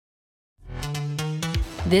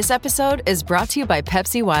This episode is brought to you by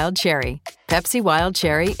Pepsi Wild Cherry. Pepsi Wild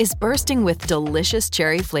Cherry is bursting with delicious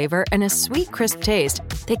cherry flavor and a sweet, crisp taste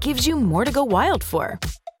that gives you more to go wild for.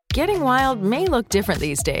 Getting wild may look different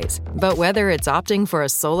these days, but whether it's opting for a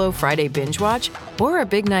solo Friday binge watch or a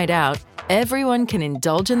big night out, everyone can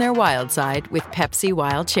indulge in their wild side with Pepsi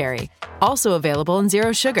Wild Cherry. Also available in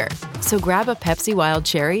Zero Sugar. So grab a Pepsi Wild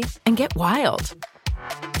Cherry and get wild.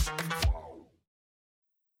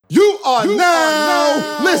 You are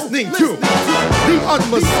now listening to the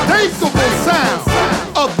unmistakable sound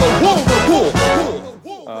of the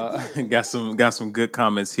Wolverine. Got some good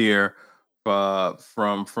comments here from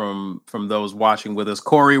those watching with us.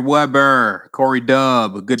 Corey Weber, Corey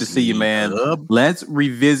Dub, good to see you, man. Let's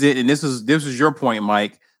revisit, and this is your point,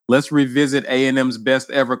 Mike. Let's revisit A&M's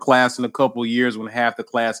best ever class in a couple of years when half the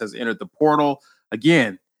class has entered the portal.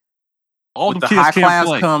 Again, all with the high class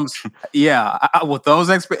play. comes, with those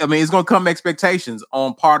it's going to come expectations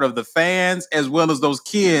on part of the fans as well as those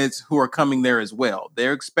kids who are coming there as well.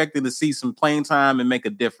 They're expecting to see some playing time and make a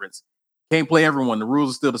difference. Can't play everyone. The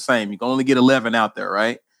rules are still the same. You can only get 11 out there,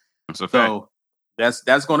 right? So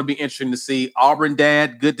that's going to be interesting to see. Auburn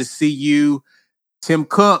Dad, good to see you. Tim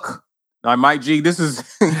Cook. Now, Mike G, this is.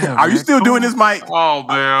 Are you still doing this, Mike? Oh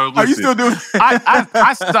man, listen, are you still doing?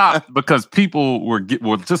 I stopped because people were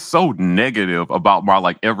just so negative about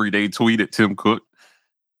my everyday tweet at Tim Cook,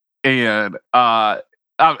 and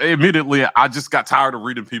admittedly, I just got tired of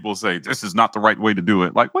reading people say this is not the right way to do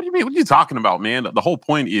it. Like, what do you mean? What are you talking about, man? The whole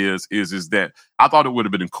point is that I thought it would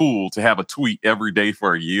have been cool to have a tweet every day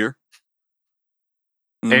for a year.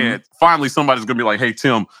 Mm-hmm. And finally, somebody's going to be like, hey,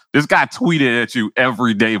 Tim, this guy tweeted at you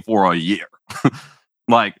every day for a year.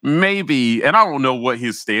 Maybe, and I don't know what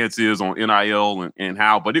his stance is on NIL and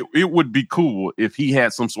how, but it would be cool if he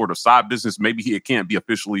had some sort of side business. Maybe it can't be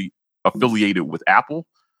officially affiliated with Apple,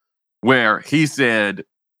 where he said,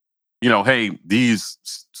 hey, these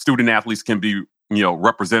student athletes can be,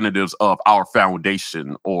 representatives of our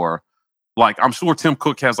foundation, or I'm sure Tim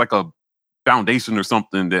Cook has a foundation or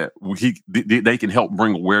something that they can help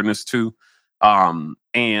bring awareness to.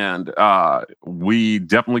 And we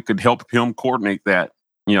definitely could help him coordinate that,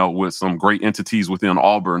 with some great entities within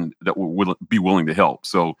Auburn that would be willing to help.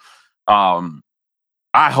 So I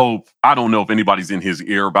don't know if anybody's in his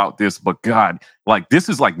ear about this, but God, this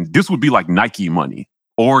would be like Nike money,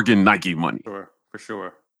 Oregon Nike money. For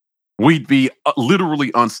sure. We'd be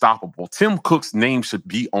literally unstoppable. Tim Cook's name should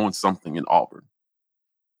be on something in Auburn.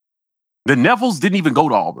 The Nevilles didn't even go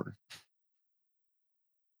to Auburn.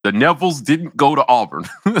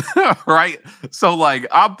 Right? So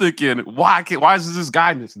I'm thinking, why is this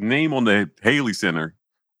guy's name on the Haley Center?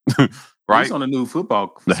 Right? He's on a new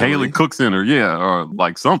football facility. The Haley Cook Center, yeah,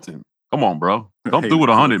 or something. Come on, bro. Come through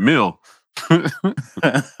with $100 million.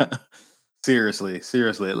 Seriously.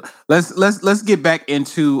 Let's get back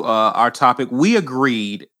into our topic. We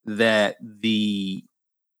agreed that the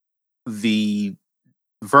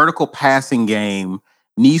vertical passing game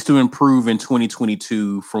needs to improve in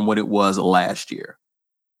 2022 from what it was last year,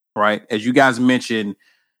 right? As you guys mentioned,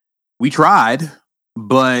 we tried,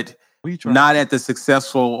 but not at the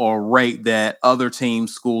successful or rate that other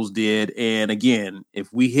teams, schools did. And again,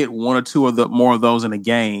 if we hit one or two of more of those in a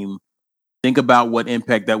game, think about what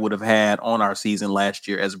impact that would have had on our season last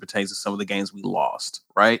year as it pertains to some of the games we lost,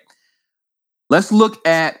 right? Let's look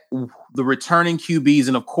at the returning QBs.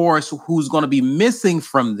 And of course, who's going to be missing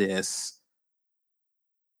from this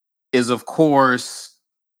is, of course,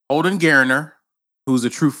 Holden Garner, who's a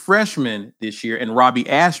true freshman this year, and Robbie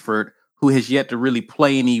Ashford, who has yet to really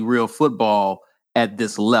play any real football at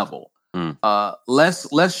this level.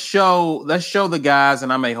 Let's show the guys,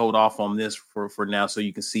 and I may hold off on this for now so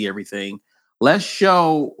you can see everything. Let's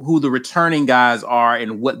show who the returning guys are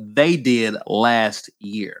and what they did last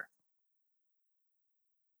year.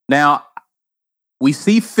 Now, we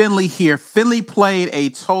see Finley here. Finley played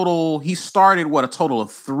he started a total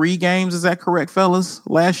of 3 games. Is that correct, fellas?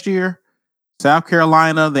 Last year? South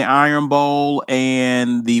Carolina, the Iron Bowl,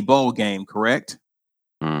 and the bowl game, correct?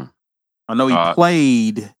 I know he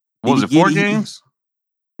played. Was it 4 games?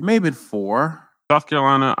 It may have been 4. South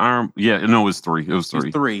Carolina, Iron. Yeah, no, it was 3. It was 3. It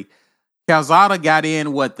was 3. Calzada got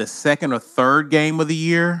in, the second or third game of the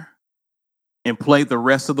year and played the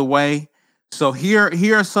rest of the way. So here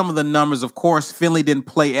are some of the numbers. Of course, Finley didn't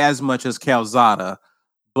play as much as Calzada,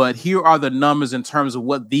 but here are the numbers in terms of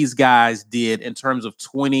what these guys did in terms of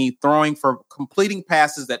completing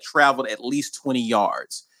passes that traveled at least 20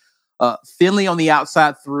 yards. Finley on the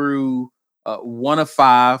outside threw 1 of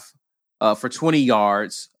 5 for 20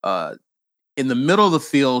 yards. In the middle of the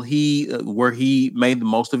field, where he made the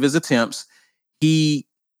most of his attempts, he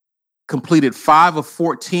completed 5 of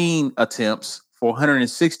 14 attempts for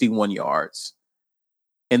 161 yards.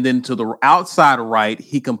 And then to the outside right,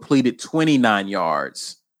 he completed 29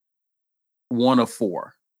 yards, 1 of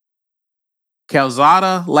 4.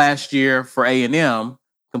 Calzada last year for A&M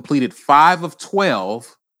completed 5 of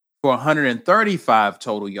 12 for 135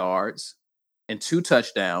 total yards and 2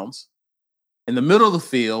 touchdowns. In the middle of the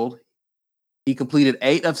field, he completed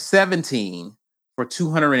 8 of 17 for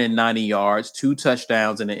 290 yards, 2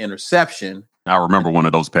 touchdowns, and an interception. I remember one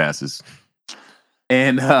of those passes.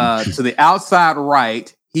 And to the outside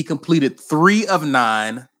right, he completed 3 of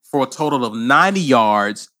 9 for a total of 90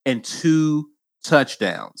 yards and 2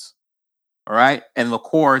 touchdowns. All right. And of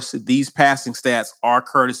course, these passing stats are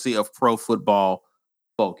courtesy of Pro Football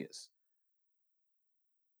Focus.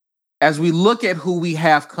 As we look at who we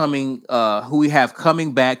have coming back,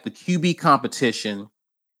 the QB competition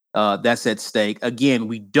that's at stake. Again,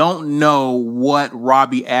 we don't know what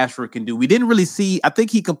Robbie Ashford can do. We didn't really see. I think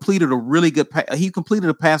he completed a really good. He completed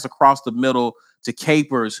a pass across the middle to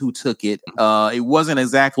Capers, who took it. It wasn't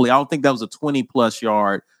exactly. I don't think that was a 20+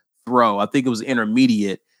 yard throw. I think it was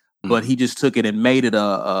intermediate, but he just took it and made it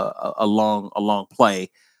a long play.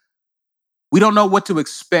 We don't know what to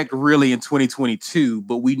expect really in 2022,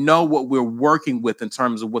 but we know what we're working with in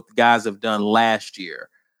terms of what the guys have done last year.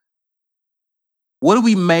 What do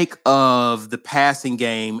we make of the passing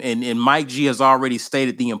game? And Mike G has already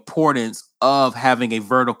stated the importance of having a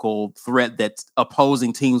vertical threat that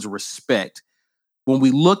opposing teams respect. When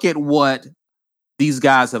we look at what these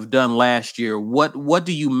guys have done last year, what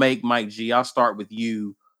do you make, Mike G? I'll start with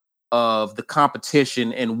you, of the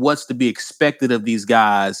competition and what's to be expected of these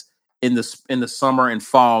guys in the summer and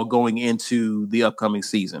fall going into the upcoming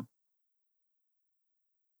season.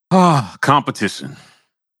 Competition.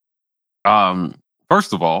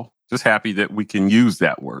 First of all, just happy that we can use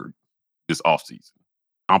that word this offseason.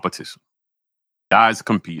 Competition. Guys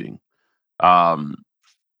competing.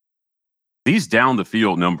 These down the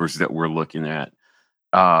field numbers that we're looking at.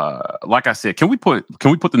 Like I said, can we put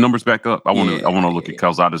the numbers back up? I want to look at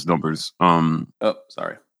Calzada's numbers.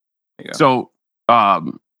 Sorry. So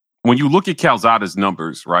when you look at Calzada's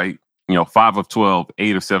numbers, right? 5 of 12,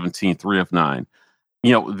 8 of 17, 3 of 9.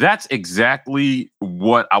 That's exactly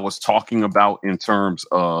what I was talking about in terms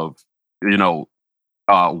of,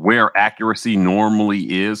 where accuracy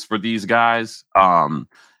normally is for these guys.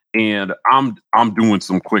 And I'm doing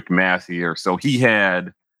some quick math here. So he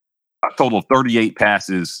had a total of 38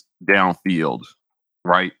 passes downfield,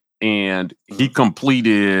 right? And he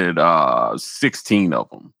completed 16 of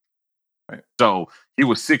them. Right. So he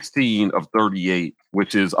was 16 of 38,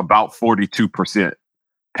 which is about 42%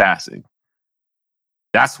 passing.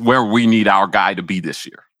 That's where we need our guy to be this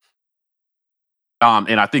year.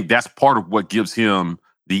 And I think that's part of what gives him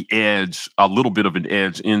the edge, a little bit of an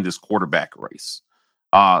edge in this quarterback race.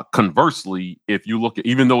 Conversely, if you look at,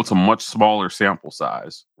 even though it's a much smaller sample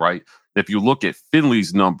size, right? If you look at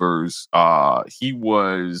Finley's numbers, he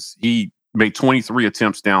made 23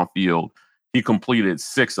 attempts downfield. He completed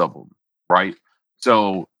 6 of them, right?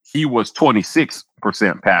 So he was 26%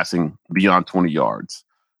 passing beyond 20 yards.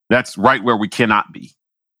 That's right where we cannot be.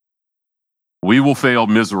 We will fail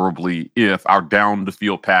miserably if our down the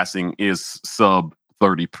field passing is sub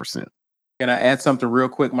 30%. Can I add something real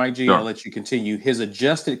quick, Mike G? Sure. I'll let you continue. His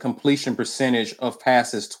adjusted completion percentage of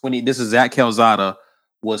passes, this is Zach Calzada,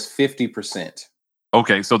 was 50%.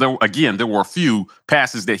 Okay, so there were a few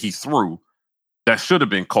passes that he threw that should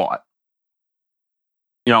have been caught.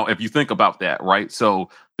 If you think about that, right?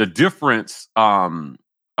 So the difference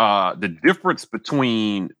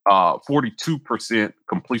between 42%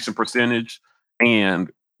 completion percentage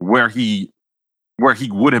and where he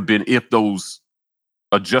would have been if those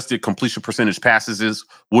adjusted completion percentage passes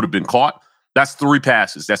would have been caught. That's 3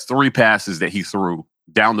 passes. That's 3 passes that he threw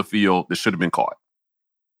down the field that should have been caught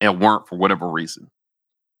and weren't for whatever reason.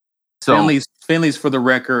 So Finley's for the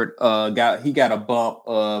record, got a bump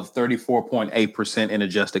of 34.8% in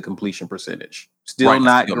adjusted completion percentage. Still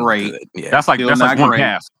not great. Yeah. That's like one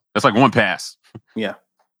pass. That's like one pass. Yeah.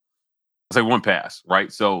 That's like one pass,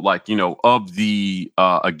 right? So of the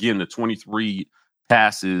the 23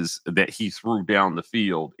 passes that he threw down the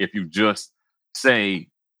field, if you just say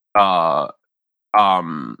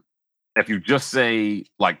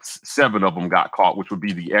like 7 of them got caught, which would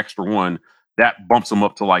be the extra one, that bumps him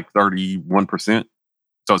up to like 31%.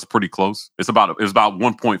 So it's pretty close. It's about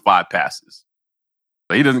 1.5 passes.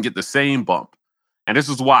 So he doesn't get the same bump. And this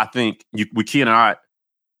is why I think we cannot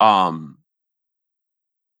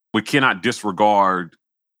disregard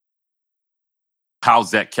how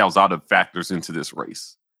Zach Calzada factors into this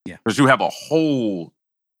race. Yeah. Because you have a whole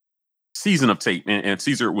season of tape, and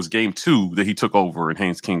Caesar, it was game 2 that he took over and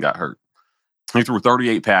Haynes King got hurt. He threw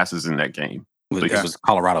 38 passes in that game. It was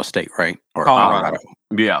Colorado State, right? Or Colorado.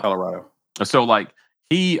 Yeah. Colorado. So like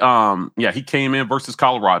he came in versus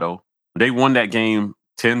Colorado. They won that game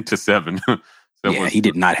 10-7. He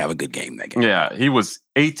did not have a good game that game. Yeah, he was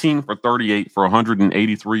 18 for 38 for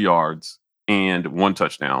 183 yards and 1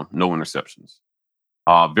 touchdown, no interceptions.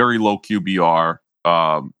 Very low QBR.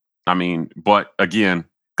 But again,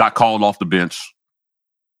 got called off the bench,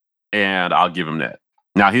 and I'll give him that.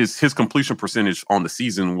 Now, his completion percentage on the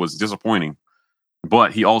season was disappointing,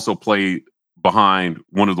 but he also played behind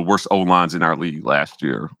one of the worst O-lines in our league last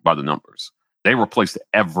year by the numbers. They replaced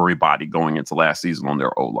everybody going into last season on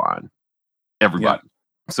their O-line. Everybody.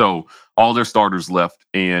 Yeah. So all their starters left,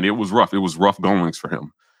 and it was rough. It was rough goings for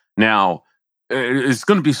him. Now, it's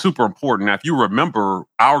going to be super important. Now, if you remember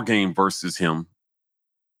our game versus him,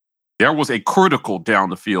 there was a critical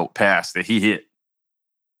down the field pass that he hit.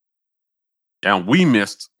 And we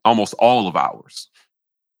missed almost all of ours.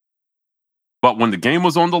 But when the game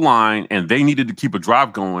was on the line and they needed to keep a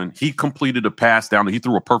drive going, he completed a pass down. He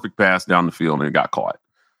threw a perfect pass down the field and it got caught.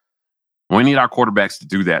 We need our quarterbacks to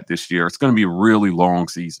do that this year. It's going to be a really long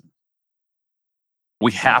season.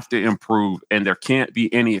 We have to improve, and there can't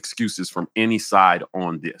be any excuses from any side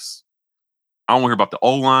on this. I don't hear about the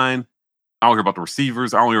O-line. I don't hear about the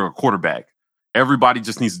receivers. I don't hear about a quarterback. Everybody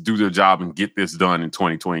just needs to do their job and get this done in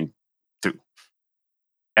 2022.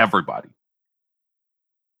 Everybody.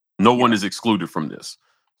 No one is excluded from this.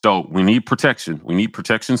 So we need protection. We need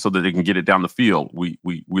protection so that they can get it down the field. We're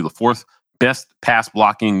the 4th best pass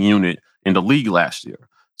blocking unit in the league last year.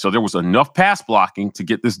 So there was enough pass blocking to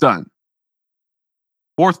get this done.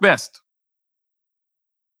 4th best.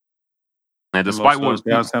 And despite what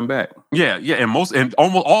guys come back. Yeah, and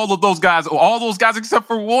almost all those guys except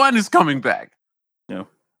for one is coming back. Yeah.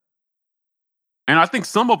 And I think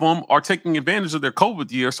some of them are taking advantage of their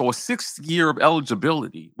COVID year. So a 6th year of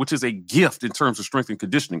eligibility, which is a gift in terms of strength and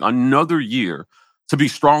conditioning, another year to be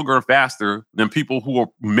stronger and faster than people who are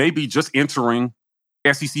maybe just entering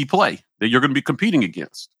SEC play that you're going to be competing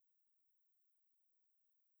against.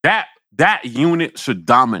 That unit should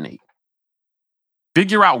dominate.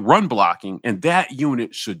 Figure out run blocking, and that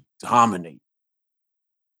unit should dominate.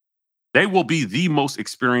 They will be the most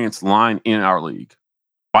experienced line in our league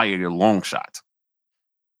by a long shot.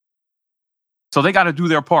 So they got to do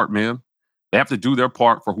their part, man. They have to do their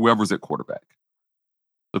part for whoever's at quarterback.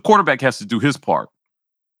 The quarterback has to do his part.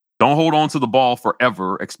 Don't hold on to the ball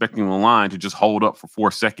forever, expecting the line to just hold up for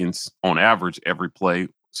 4 seconds on average every play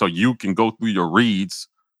so you can go through your reads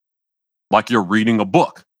like you're reading a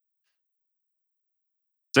book.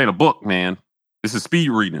 This ain't a book, man. This is speed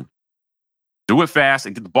reading. Do it fast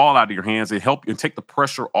and get the ball out of your hands and help and take the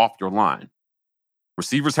pressure off your line.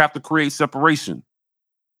 Receivers have to create separation.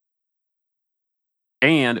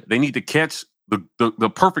 And they need to catch the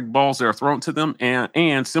perfect balls that are thrown to them.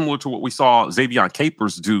 And similar to what we saw Xavier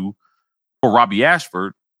Capers do for Robbie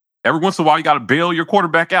Ashford, every once in a while you got to bail your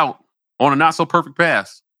quarterback out on a not-so-perfect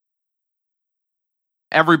pass.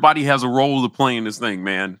 Everybody has a role to play in this thing,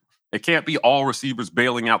 man. It can't be all receivers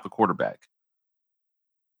bailing out the quarterback.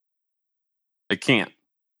 It can't.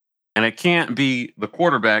 And it can't be the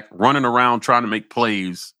quarterback running around trying to make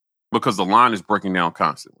plays because the line is breaking down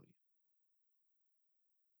constantly.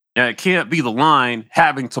 And it can't be the line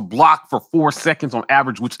having to block for 4 seconds on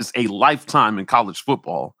average, which is a lifetime in college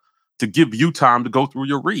football, to give you time to go through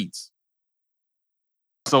your reads.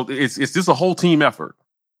 So it's just a whole team effort.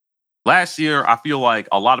 Last year, I feel like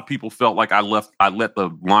a lot of people felt like I let the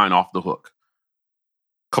line off the hook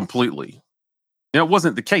completely. And it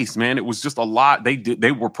wasn't the case, man. It was just a lot.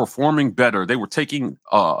 They were performing better. They were taking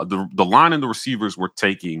the line and the receivers were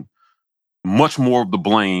taking much more of the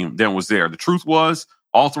blame than was there. The truth was,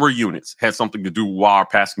 all 3 units had something to do while our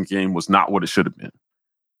passing game was not what it should have been.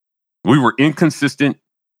 We were inconsistent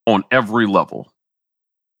on every level.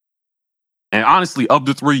 And honestly, of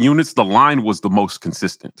the 3 units, the line was the most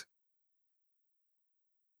consistent.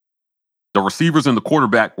 The receivers and the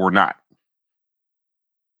quarterback were not.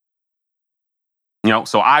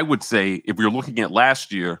 So I would say if you're looking at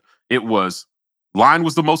last year, it was line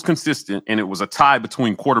was the most consistent, and it was a tie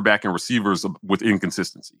between quarterback and receivers with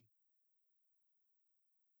inconsistency.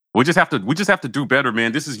 We just have to do better,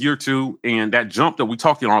 man. This is year 2, and that jump that we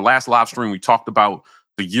talked in our last live stream, we talked about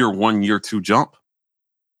the year 1, year 2 jump.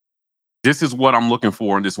 This is what I'm looking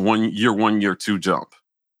for in this 1 year 2 jump.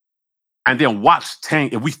 And then watch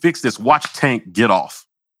Tank. If we fix this, watch Tank get off.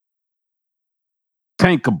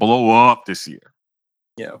 Tank could blow up this year.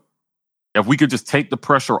 Yeah. If we could just take the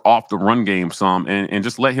pressure off the run game some and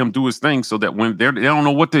just let him do his thing so that when they don't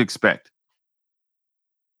know what to expect.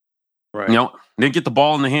 Right. You know, then get the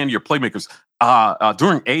ball in the hand of your playmakers.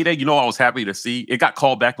 During A-Day, you know, I was happy to see it got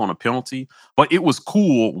called back on a penalty, but it was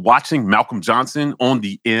cool watching Malcolm Johnson on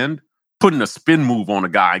the end putting a spin move on a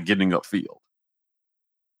guy getting upfield.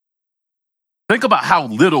 Think about how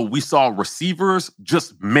little we saw receivers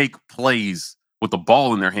just make plays with the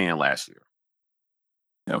ball in their hand last year.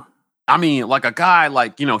 Yeah. I mean, like a guy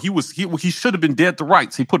like, you know, he should have been dead to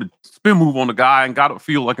rights. He put a spin move on the guy and got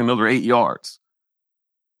upfield like another 8 yards.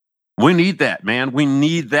 We need that, man. We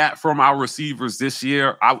need that from our receivers this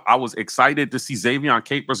year. I was excited to see Xavier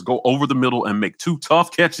Capers go over the middle and make 2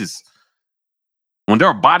 tough catches. When there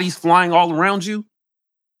are bodies flying all around you,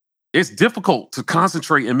 it's difficult to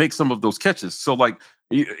concentrate and make some of those catches. So, like,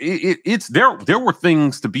 it's there. There were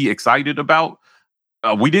things to be excited about.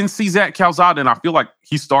 We didn't see Zach Calzada, and I feel like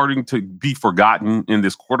he's starting to be forgotten in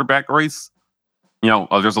this quarterback race. You know,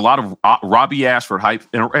 there's a lot of Robbie Ashford hype,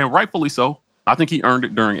 and rightfully so. I think he earned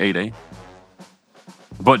it during A-Day.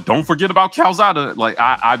 But don't forget about Calzada. Like,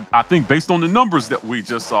 I think based on the numbers that we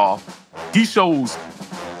just saw, he shows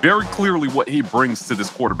very clearly what he brings to this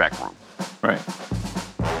quarterback room. Right.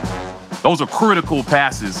 Those are critical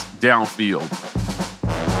passes downfield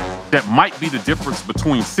that might be the difference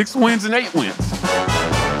between 6 wins and 8 wins.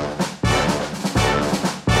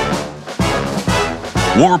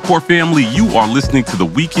 War Report family, you are listening to the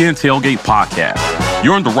Weekend Tailgate Podcast.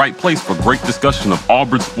 You're in the right place for great discussion of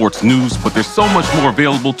Auburn sports news, but there's so much more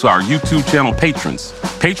available to our YouTube channel patrons.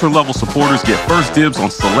 Patron-level supporters get first dibs on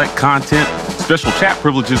select content, special chat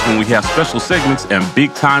privileges when we have special segments, and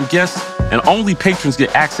big-time guests. And only patrons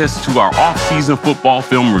get access to our off-season football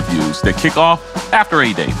film reviews that kick off after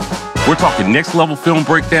A-Day. We're talking next-level film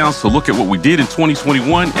breakdowns to look at what we did in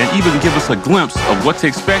 2021 and even give us a glimpse of what to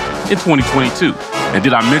expect in 2022. And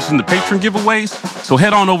did I mention the patron giveaways? So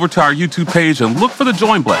head on over to our YouTube page and look for the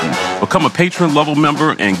join button. Become a patron-level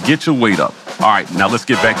member and get your weight up. All right, now let's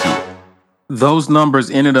get back to it. Those numbers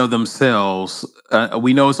in and of themselves,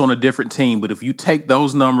 we know it's on a different team, but if you take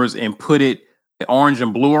those numbers and put it orange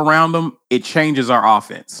and blue around them, it changes our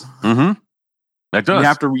offense. Mm-hmm. That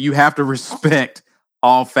does. You have to respect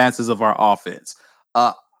all facets of our offense.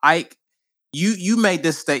 Ike, you made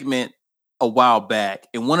this statement a while back,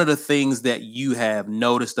 and one of the things that you have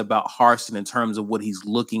noticed about Harsin in terms of what he's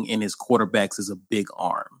looking in his quarterbacks is a big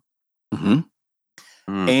arm. Mm-hmm.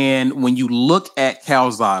 Mm. And when you look at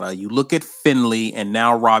Calzada, you look at Finley, and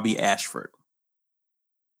now Robbie Ashford,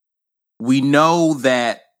 we know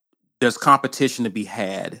that there's competition to be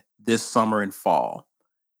had this summer and fall.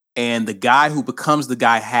 And the guy who becomes the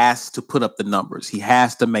guy has to put up the numbers. He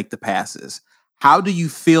has to make the passes. How do you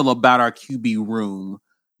feel about our QB room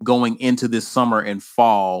going into this summer and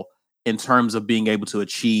fall in terms of being able to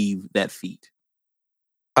achieve that feat?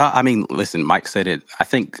 I mean, listen, Mike said it. I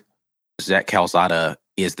think Zach Calzada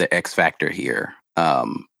is the X factor here.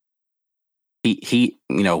 He,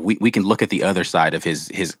 you know, we can look at the other side of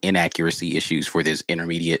his inaccuracy issues for his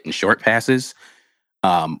intermediate and short passes.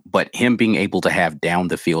 But him being able to have down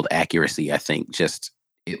the field accuracy, I think just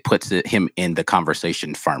it puts him in the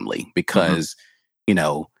conversation firmly because, you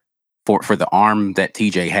know, for the arm that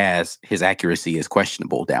TJ has, his accuracy is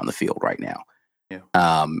questionable down the field right now.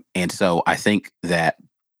 Yeah. And so I think that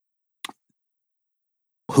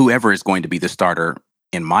whoever is going to be the starter,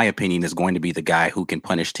 in my opinion, is going to be the guy who can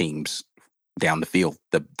punish teams down the field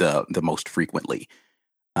the most frequently,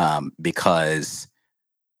 because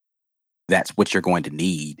that's what you're going to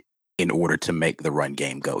need in order to make the run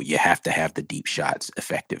game go. You have to have the deep shots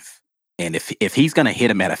effective. And if he's going to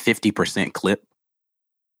hit him at a 50% clip,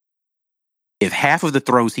 if half of the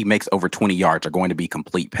throws he makes over 20 yards are going to be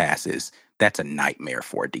complete passes, that's a nightmare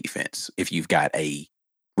for a defense. If you've got a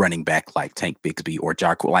running back like Tank Bigsby or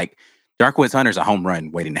Jarquez Hunter's a home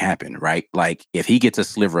run waiting to happen, right? Like if he gets a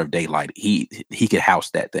sliver of daylight, he could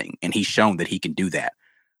house that thing. And he's shown that he can do that.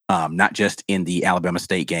 Not just in the Alabama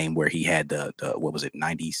State game where he had the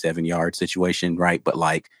 97-yard situation, right? But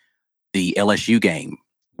like the LSU game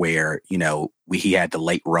where, you know, he had the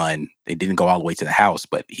late run. They didn't go all the way to the house,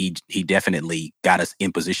 but he definitely got us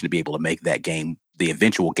in position to be able to make that game, the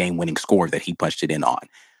eventual game-winning score that he punched it in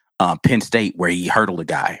on. Penn State where he hurdled a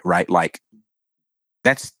guy, right? Like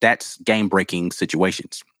that's game-breaking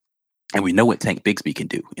situations. And we know what Tank Bigsby can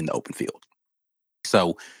do in the open field.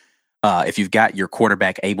 So if you've got your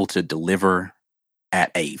quarterback able to deliver at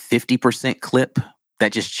a 50% clip,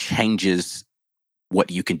 that just changes what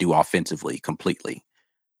you can do offensively completely.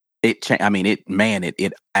 It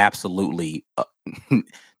absolutely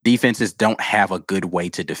defenses don't have a good way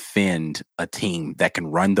to defend a team that can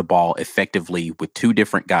run the ball effectively with two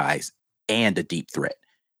different guys and a deep threat.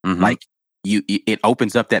 Mhm. Like it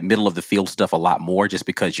opens up that middle of the field stuff a lot more, just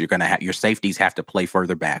because you're going to have your safeties have to play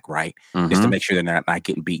further back, right? Just to Mhm. make sure they're not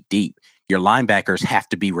getting beat deep. Your linebackers have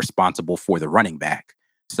to be responsible for the running back.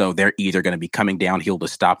 So they're either going to be coming downhill to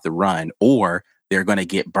stop the run, or they're going to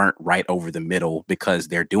get burnt right over the middle because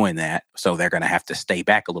they're doing that. So they're going to have to stay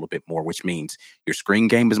back a little bit more, which means your screen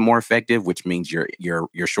game is more effective, which means your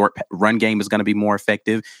short run game is going to be more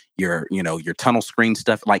effective. Your tunnel screen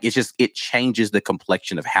stuff, like it changes the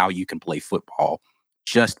complexion of how you can play football.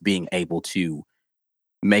 Just being able to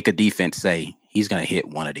make a defense say he's going to hit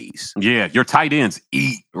one of these. Yeah, your tight ends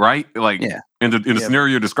eat, right? Like Yeah. in the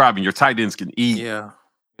scenario you're describing, your tight ends can eat. Yeah.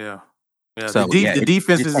 So The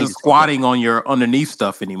defense isn't squatting on your underneath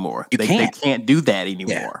stuff anymore. They can't do that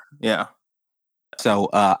anymore. Yeah. So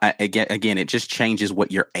again, it just changes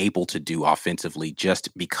what you're able to do offensively,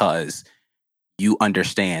 just because you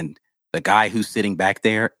understand the guy who's sitting back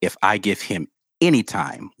there. If I give him any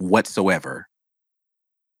time whatsoever,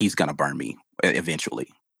 he's gonna burn me eventually.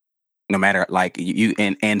 No matter like you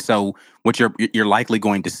and so what you're likely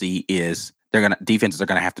going to see is defenses are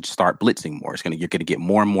gonna have to start blitzing more. You're gonna get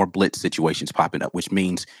more and more blitz situations popping up, which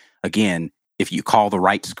means, again, if you call the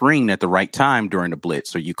right screen at the right time during the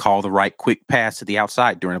blitz, or you call the right quick pass to the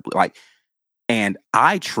outside during a blitz, and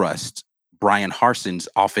I trust Brian Harson's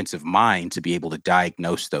offensive mind to be able to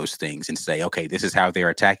diagnose those things and say, okay, this is how they're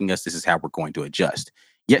attacking us. This is how we're going to adjust.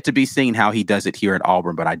 Yet to be seen how he does it here at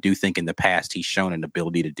Auburn, but I do think in the past he's shown an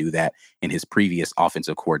ability to do that in his previous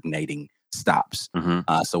offensive coordinating stops.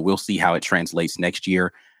 So we'll see how it translates next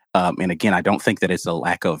year. And again, I don't think that it's a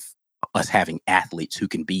lack of us having athletes who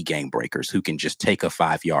can be game breakers, who can just take a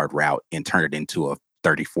 5-yard route and turn it into a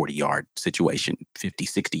 30, 40-yard situation, 50,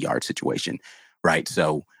 60-yard situation, right?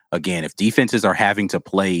 So again, if defenses are having to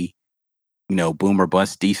play, boom or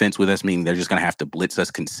bust defense with us, meaning they're just going to have to blitz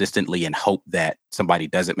us consistently and hope that somebody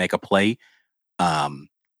doesn't make a play,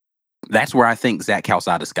 that's where I think Zach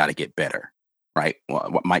Calzada's got to get better, right?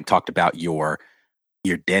 What Mike talked about, your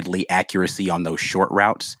deadly accuracy on those short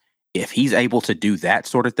routes. If he's able to do that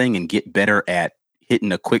sort of thing and get better at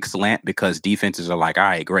hitting a quick slant, because defenses are like, all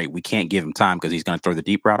right, great, we can't give him time because he's going to throw the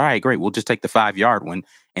deep route. All right, great, we'll just take the 5-yard one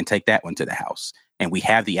and take that one to the house. And we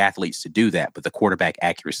have the athletes to do that, but the quarterback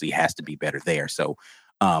accuracy has to be better there. So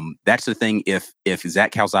that's the thing. If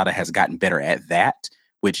Zach Calzada has gotten better at that,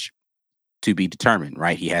 which to be determined,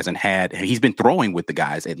 right? He's been throwing with the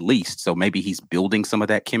guys at least. So maybe he's building some of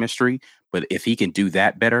that chemistry. But if he can do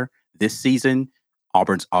that better this season,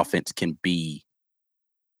 Auburn's offense can be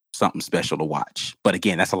something special to watch. But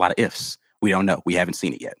again, that's a lot of ifs. We don't know. We haven't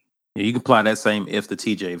seen it yet. Yeah, you can apply that same if to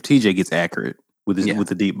TJ. If TJ gets accurate with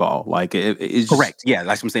the deep ball, like it's correct. Yeah,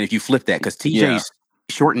 that's what I'm saying. If you flip that, because TJ's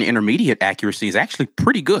short and intermediate accuracy is actually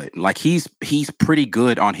pretty good. Like he's pretty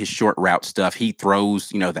good on his short route stuff. He throws,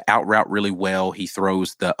 the out route really well. He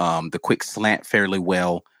throws the quick slant fairly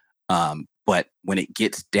well. But when it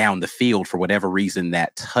gets down the field, for whatever reason,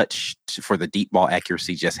 that touch for the deep ball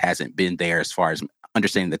accuracy just hasn't been there as far as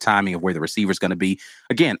understanding the timing of where the receiver is going to be.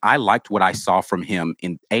 Again, I liked what I saw from him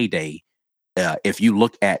in A-Day. If you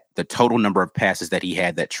look at the total number of passes that he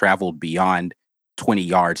had that traveled beyond 20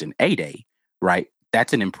 yards in A-Day, right?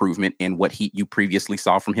 That's an improvement in what you previously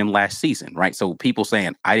saw from him last season, right? So people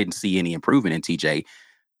saying, I didn't see any improvement in TJ,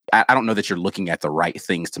 I don't know that you're looking at the right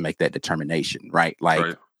things to make that determination, right?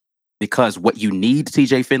 Because what you need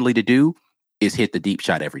TJ Finley to do is hit the deep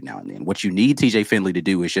shot every now and then. What you need TJ Finley to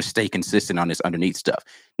do is just stay consistent on this underneath stuff.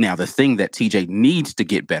 Now, the thing that TJ needs to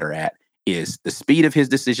get better at is the speed of his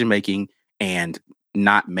decision-making and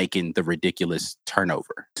not making the ridiculous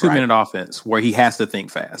turnover. 2-minute offense where he has to think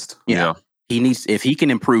fast. Yeah. If he can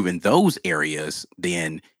improve in those areas,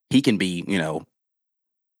 then he can be,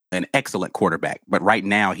 an excellent quarterback. But right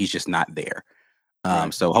now, he's just not there.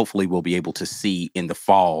 So hopefully we'll be able to see in the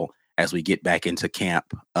fall, as we get back into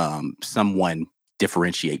camp, someone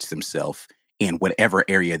differentiates themselves in whatever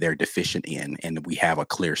area they're deficient in. And we have a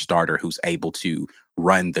clear starter who's able to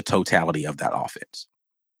run the totality of that offense.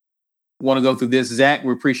 Want to go through this, Zach?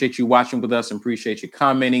 We appreciate you watching with us and appreciate you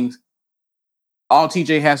commenting. All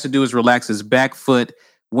TJ has to do is relax his back foot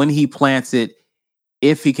when he plants it.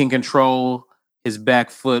 If he can control his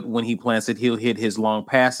back foot when he plants it, he'll hit his long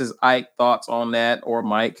passes. Ike, thoughts on that, or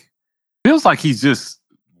Mike? Feels like he's just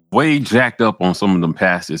way jacked up on some of them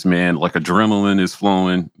passes, man. Like adrenaline is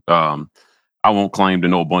flowing. I won't claim to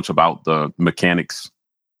know a bunch about the mechanics,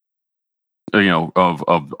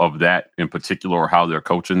 of that in particular, or how they're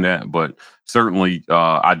coaching that. But certainly,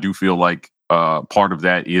 I do feel like part of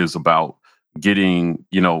that is about getting,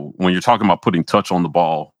 when you're talking about putting touch on the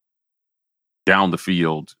ball down the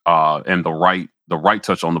field, and the right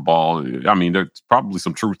touch on the ball, I mean, there's probably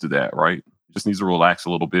some truth to that, right? Just needs to relax a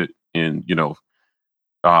little bit and,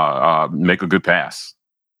 make a good pass.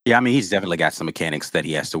 Yeah, I mean, he's definitely got some mechanics that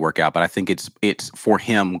he has to work out, but I think it's for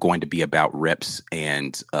him going to be about reps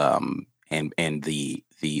and the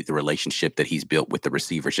relationship that he's built with the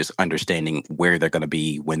receivers, just understanding where they're going to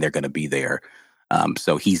be, when they're going to be there.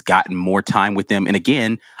 So he's gotten more time with them, and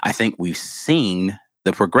again, I think we've seen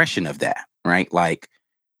the progression of that, right? Like,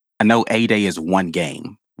 I know A-Day is one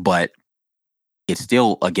game, but it's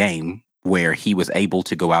still a game where he was able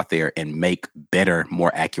to go out there and make better,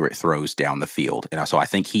 more accurate throws down the field. And so I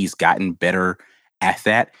think he's gotten better at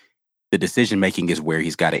that. The decision-making is where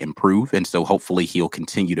he's got to improve. And so hopefully he'll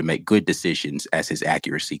continue to make good decisions as his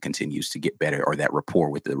accuracy continues to get better, or that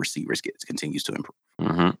rapport with the receivers continues to improve.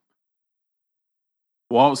 Mm-hmm.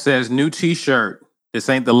 Walt says, new T-shirt. This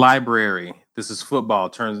ain't the library. This is football.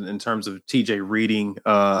 In terms of TJ reading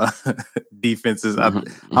defenses.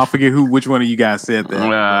 I'll forget which one of you guys said that.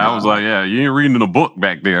 I was like, yeah, you ain't reading the book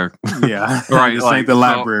back there. Yeah. Right. This ain't the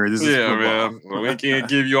library. This is football. Man. Well, we can't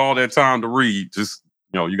give you all that time to read. Just,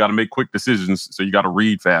 you got to make quick decisions. So you got to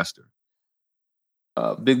read faster.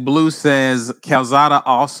 Big Blue says, Calzada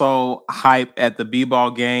also hype at the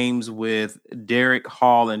B-ball games with Derek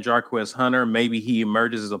Hall and Jarquez Hunter. Maybe he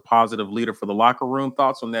emerges as a positive leader for the locker room.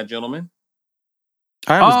 Thoughts on that, gentlemen?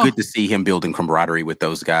 It was good to see him building camaraderie with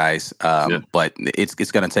those guys. But it's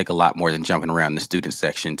going to take a lot more than jumping around the student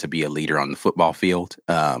section to be a leader on the football field.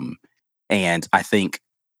 And I think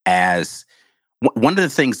as one of the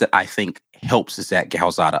things that I think helps Zach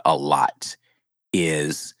Calzada a lot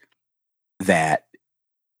is that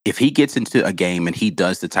if he gets into a game and he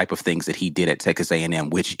does the type of things that he did at Texas A&M,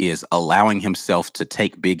 which is allowing himself to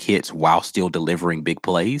take big hits while still delivering big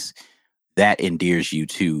plays, that endears you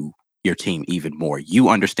to your team even more. You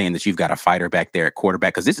understand that you've got a fighter back there at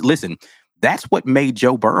quarterback. Because listen, that's what made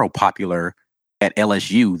Joe Burrow popular at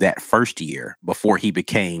LSU that first year before he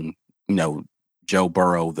became, Joe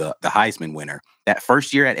Burrow, the Heisman winner. That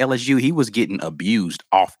first year at LSU, he was getting abused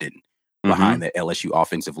often behind that LSU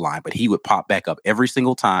offensive line, but he would pop back up every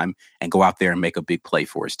single time and go out there and make a big play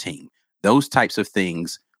for his team. Those types of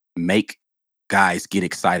things make guys get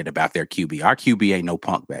excited about their QB. Our QB ain't no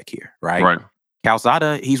punk back here, right? Right.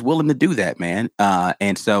 Calzada, he's willing to do that, man.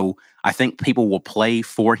 And so I think people will play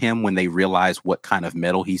for him when they realize what kind of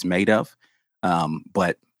metal he's made of.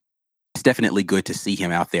 But it's definitely good to see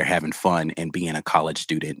him out there having fun and being a college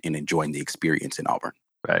student and enjoying the experience in Auburn.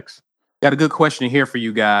 Facts. Got a good question here for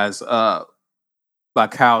you guys by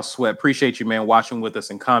Kyle Sweat. Appreciate you, man, watching with us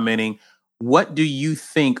and commenting. What do you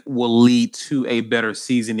think will lead to a better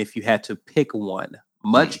season if you had to pick one?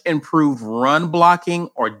 Much improved run blocking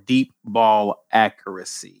or deep ball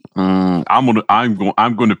accuracy? I'm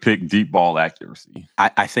gonna pick deep ball accuracy.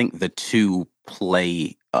 I think the two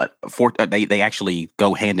play they actually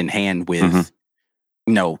go hand in hand with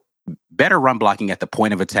better run blocking at the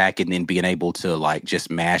point of attack, and then being able to just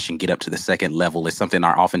mash and get up to the second level is something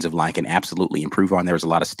our offensive line can absolutely improve on. There's a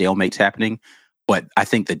lot of stalemates happening, but I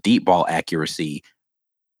think the deep ball accuracy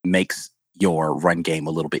makes your run game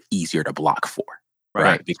a little bit easier to block for.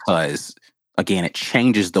 Right. Because again, it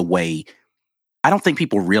changes the way. I don't think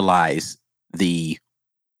people realize the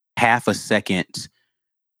half a second,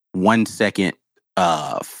 1 second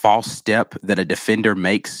false step that a defender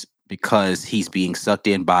makes because he's being sucked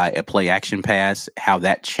in by a play action pass, how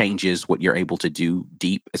that changes what you're able to do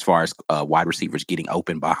deep as far as wide receivers getting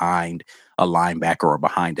open behind a linebacker or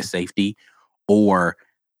behind a safety, or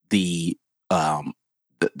the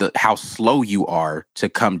how slow you are to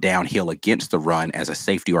come downhill against the run as a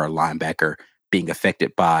safety or a linebacker, being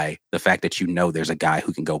affected by the fact that there's a guy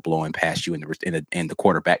who can go blowing past you and the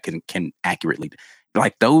quarterback can accurately.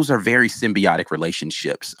 Those are very symbiotic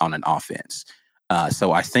relationships on an offense.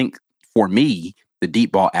 So I think for me, the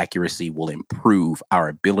deep ball accuracy will improve our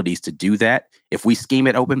abilities to do that if we scheme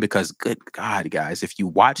it open, because good God, guys, if you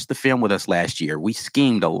watched the film with us last year, we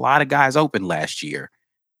schemed a lot of guys open last year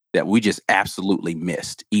that we just absolutely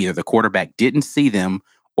missed. Either the quarterback didn't see them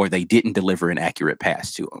or they didn't deliver an accurate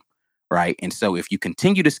pass to them, right? And so if you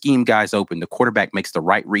continue to scheme guys open, the quarterback makes the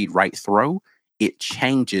right read, right throw, it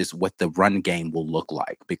changes what the run game will look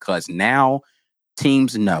like, because now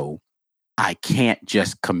teams know I can't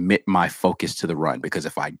just commit my focus to the run, because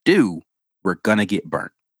if I do, we're going to get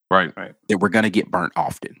burnt. Right. That we're going to get burnt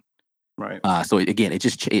often. Right. So again,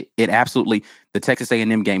 it absolutely, the Texas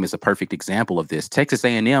A&M game is a perfect example of this. Texas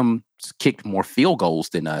A&M kicked more field goals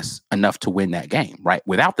than us, enough to win that game, right?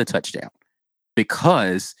 Without the touchdown,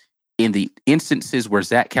 because in the instances where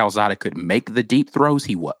Zach Calzada could make the deep throws,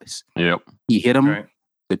 he was. Yep. He hit them Right.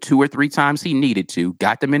 the 2 or 3 times he needed to,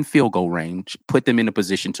 got them in field goal range, put them in a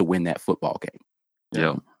position to win that football game.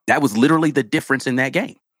 Yeah. That was literally the difference in that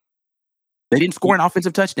game. They didn't score an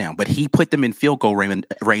offensive touchdown, but he put them in field goal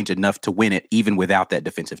range enough to win it, even without that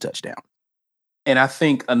defensive touchdown. And I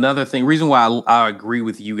think another thing, reason why I agree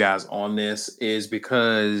with you guys on this is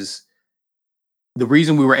because the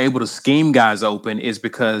reason we were able to scheme guys open is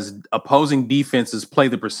because opposing defenses play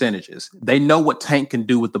the percentages. They know what Tank can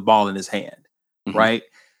do with the ball in his hand, right?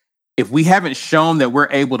 If we haven't shown that we're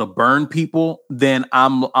able to burn people, then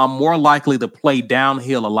I'm more likely to play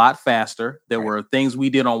downhill a lot faster. There were things we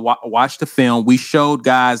did on Watch the Film. We showed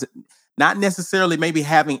guys not necessarily maybe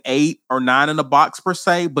having 8 or 9 in the box per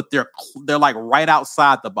se, but they're like right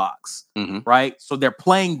outside the box, right? So they're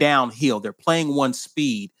playing downhill. They're playing one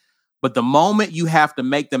speed. But the moment you have to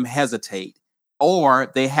make them hesitate,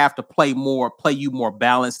 or they have to play you more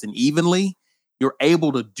balanced and evenly, you're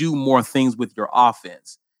able to do more things with your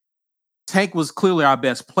offense. Tank was clearly our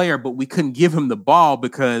best player, but we couldn't give him the ball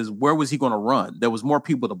because where was he going to run? There was more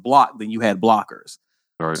people to block than you had blockers.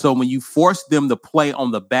 Right. So when you force them to play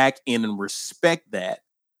on the back end and respect that,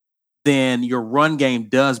 then your run game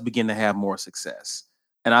does begin to have more success.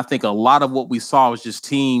 And I think a lot of what we saw was just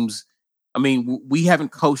teams. I mean, we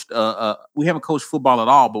haven't coached football at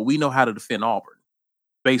all, but we know how to defend Auburn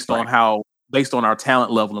based on our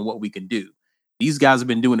talent level and what we can do. These guys have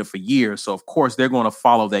been doing it for years, so of course they're going to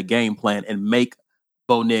follow that game plan and make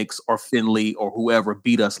Bo Nix or Finley or whoever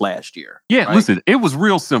beat us last year. Yeah, right? Listen, it was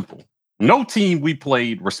real simple. No team we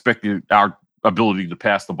played respected our ability to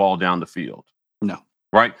pass the ball down the field. No.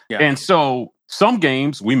 Right? Yeah. And so some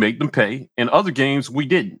games we made them pay, and other games we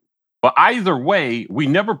didn't. But either way, we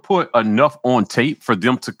never put enough on tape for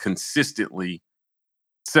them to consistently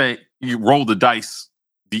say, you roll the dice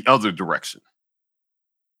the other direction.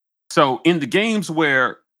 So in the games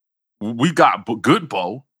where we got good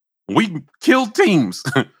Bo, we killed teams.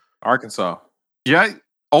 Arkansas. Yeah.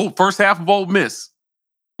 First half of Ole Miss.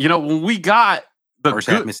 You know, when we got the first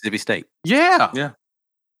half Mississippi State. Yeah. Yeah.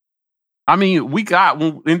 I mean, we got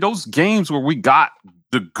in those games where we got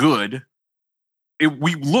the good,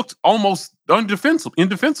 we looked almost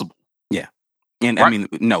indefensible. Yeah. And right? I mean,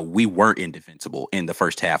 no, we were indefensible in the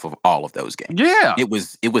first half of all of those games. Yeah. It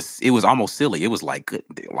was almost silly. It was like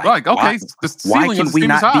okay, why can we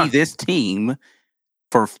not be this team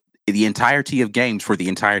for the entirety of games for the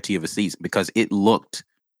entirety of a season? Because it looked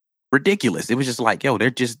ridiculous. It was just like, yo,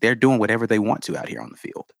 they're doing whatever they want to out here on the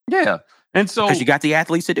field. Yeah. And so because you got the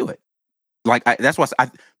athletes to do it. Like that's what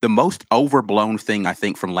the most overblown thing I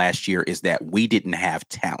think from last year is that we didn't have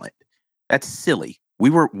talent. That's silly.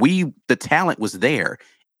 The talent was there.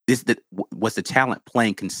 Was the talent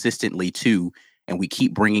playing consistently too? And we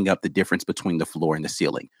keep bringing up the difference between the floor and the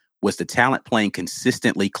ceiling. Was the talent playing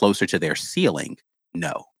consistently closer to their ceiling?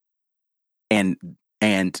 No. And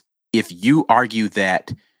if you argue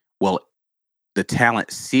that, well, the talent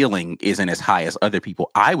ceiling isn't as high as other people,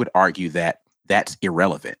 I would argue that that's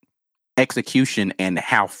irrelevant. Execution and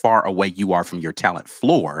how far away you are from your talent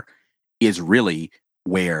floor is really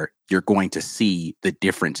where you're going to see the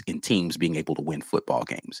difference in teams being able to win football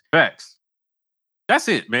games. Facts. That's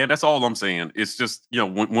it, man. That's all I'm saying. It's just, you know,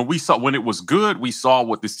 when it was good, we saw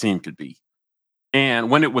what this team could be.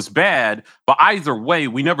 And when it was bad, but either way,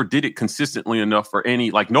 we never did it consistently enough for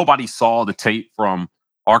nobody saw the tape from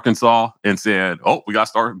Arkansas and said, oh, we got to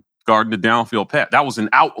start guarding the downfield pass. That was an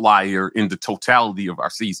outlier in the totality of our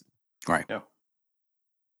season. Right. Yeah.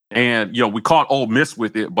 And, you know, we caught Ole Miss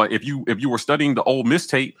with it, but if you were studying the Ole Miss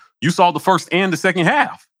tape, you saw the first and the second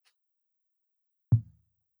half.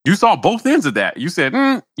 You saw both ends of that. You said,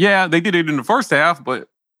 yeah, they did it in the first half, but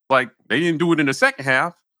they didn't do it in the second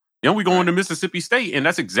half. Then we go into Mississippi State, and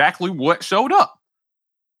that's exactly what showed up.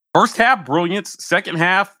 First half, brilliance. Second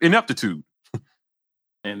half, ineptitude.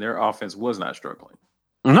 And their offense was not struggling.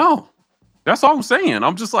 No. That's all I'm saying.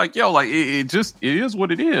 I'm just like, yo, it is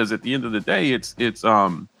what it is. At the end of the day, it's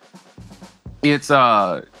one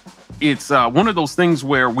of those things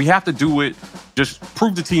where we have to do it. Just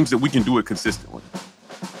prove to teams that we can do it consistently.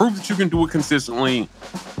 Prove that you can do it consistently.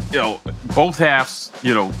 You know, both halves.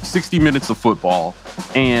 60 minutes of football,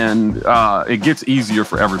 and it gets easier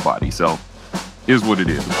for everybody. So, is what it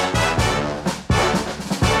is.